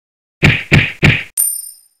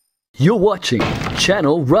You're watching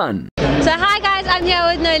Channel Run. So hi guys, I'm here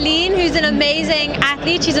with Nolene, who's an amazing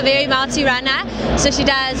athlete. She's a very multi runner. So she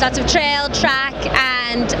does lots of trail, track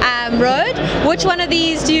and road. Which one of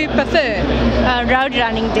these do you prefer? Road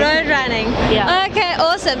running. Road running. Yeah. Okay,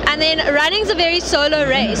 awesome. And then running's a very solo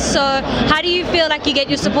race. So how do you feel like you get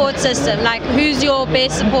your support system? Like who's your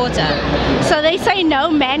best supporter? So they say no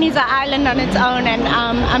man is an island on its own, and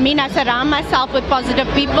I surround myself with positive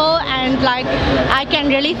people, and like I can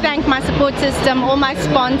really thank my support system, all my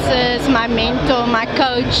sponsors, my mentor, my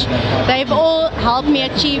coach. They've all helped me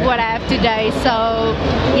achieve what I have today. So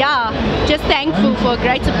yeah, just thankful for a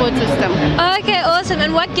great support system. Okay, awesome.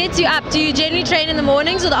 And what gets you up? Do you generally train in the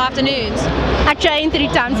mornings or the afternoons? I train 3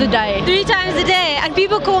 times a day. 3 times a day, and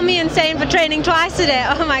people call me insane for training twice a day.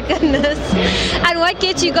 Oh my goodness. And what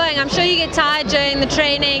gets you going? I'm sure you get tired during the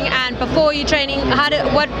training and before you training.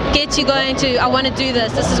 What gets you going to, I want to do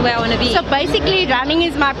this, this is where I want to be? So basically running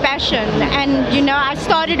is my passion, and you know, I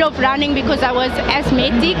started off running because I was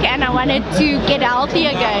asthmatic and I wanted to get healthy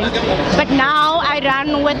again. But now I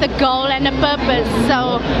run with a goal and a purpose.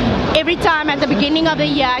 So every time at the beginning of the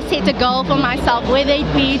year I set a goal for myself, whether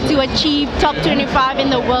it be to achieve top 25 in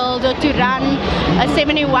the world or to run a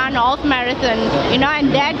 71 half marathon, you know,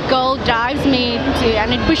 and that goal drives me to,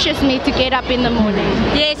 and it pushes me to get up in the morning.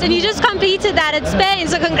 Yes, and you just completed that at Spain,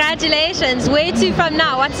 so congratulations. Where to from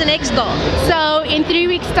now? What's the next goal? So in 3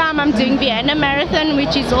 weeks time I'm doing Vienna Marathon,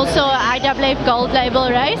 which is also an IAAF gold label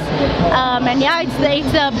race, and yeah,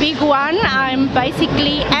 it's a big one. I'm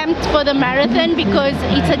basically amped for the marathon because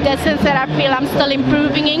it's a distance that I feel I'm still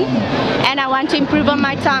improving in, and I want to improve on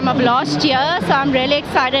my time of last year, so I'm really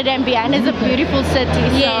excited, and Vienna is a beautiful city.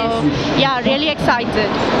 Yes. So yeah, really excited.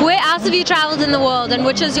 Where else have you traveled in the world, and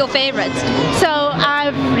which is your favorite? So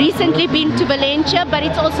I've recently been to Valencia, but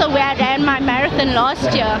it's also where I ran my marathon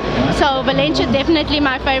last year. So Valencia is definitely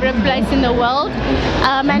my favorite place in the world.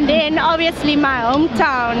 And then obviously my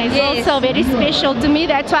hometown is also very special to me.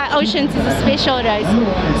 That's why Oceans is a special race.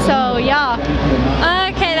 So yeah.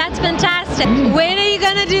 Okay, that's fantastic. When are you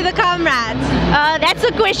going to do the comrades? That's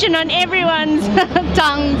a question on everyone's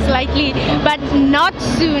tongues lately, but not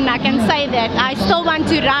soon, I can say that. I still want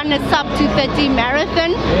to run a sub 2:30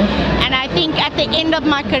 marathon, and I think at the end of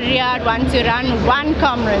my career I'd want to run 1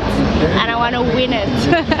 comrades, and I want to win it.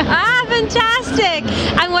 Ah, fantastic.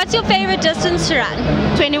 And what's your favorite distance to run?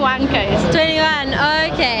 21 k's. 21,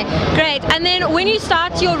 okay, great. And then when you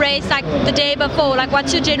start your race, like the day before, like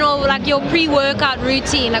what's your general, like your pre-workout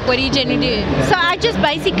routine? Like what do you generally do? So I just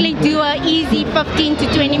basically do a easy 15 to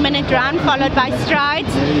 20 minute run followed by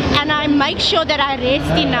strides, and I make sure that I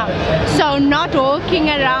rest enough. So not walking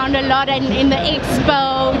around a lot in the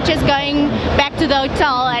expo, just going back to the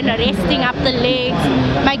hotel and resting up the legs,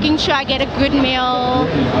 making sure I get a good meal,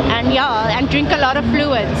 and yeah, and drink a lot of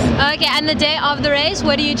fluids. Okay, and the day of the race,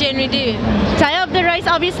 what do you generally do? Day of the race,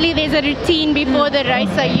 obviously there's a routine before the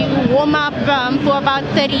race, so you warm up for about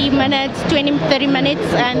 30 minutes, 20-30 minutes,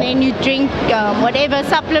 and then you drink whatever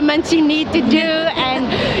supplements you need to do, and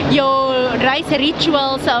your race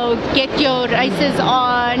ritual, so get your races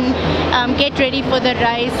on, get ready for the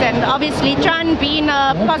race, and obviously try and be in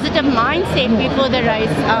a positive mindset before the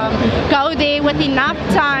race. Go there with enough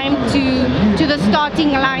time to the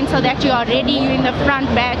starting line so that you are ready, you're in the front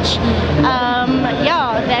batch.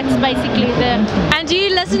 Yeah, that's basically the... And do you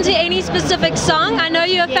listen to any specific song? I know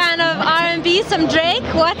you're a fan of R&B, some Drake.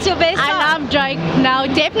 What's your best song? I love Drake now.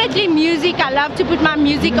 Definitely music. I love to put my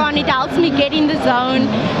music on. It helps me get in the zone.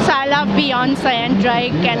 So I love Beyonce and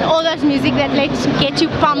Drake and all those music that lets get you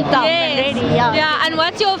pumped up and ready. Yeah. Yeah. And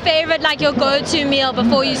what's your favorite, like your go-to meal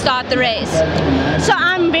before you start the race? So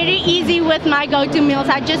I'm very easy with my go-to meals.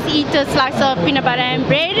 I just eat a slice of peanut butter and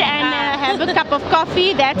bread and have a cup of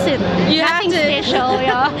coffee. That's it. Nothing special.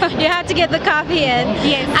 Yeah. You have to get the coffee in.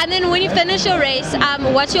 Yes. And then when you finish your race,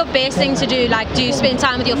 what's your best thing to do? Like, do you spend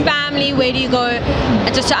time with your family? Where do you go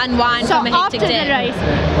just to unwind from a hectic day? So after the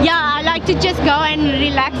race, yeah, I like to just go and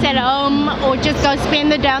relax at home, or just go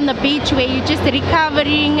spend the day on the beach where you're just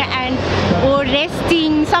recovering or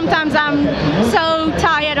resting. Sometimes I'm so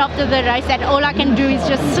tired after the race that all I can do is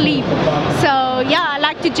just sleep. So yeah, I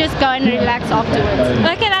like to just go and relax afterwards.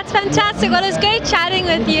 Okay, that's fantastic. Well, it was great chatting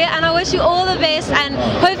with you, and I wish you all the best, and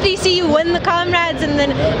hopefully see you win the comrades in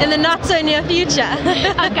the not so near future.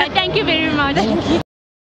 Okay, thank you very much. Thank you.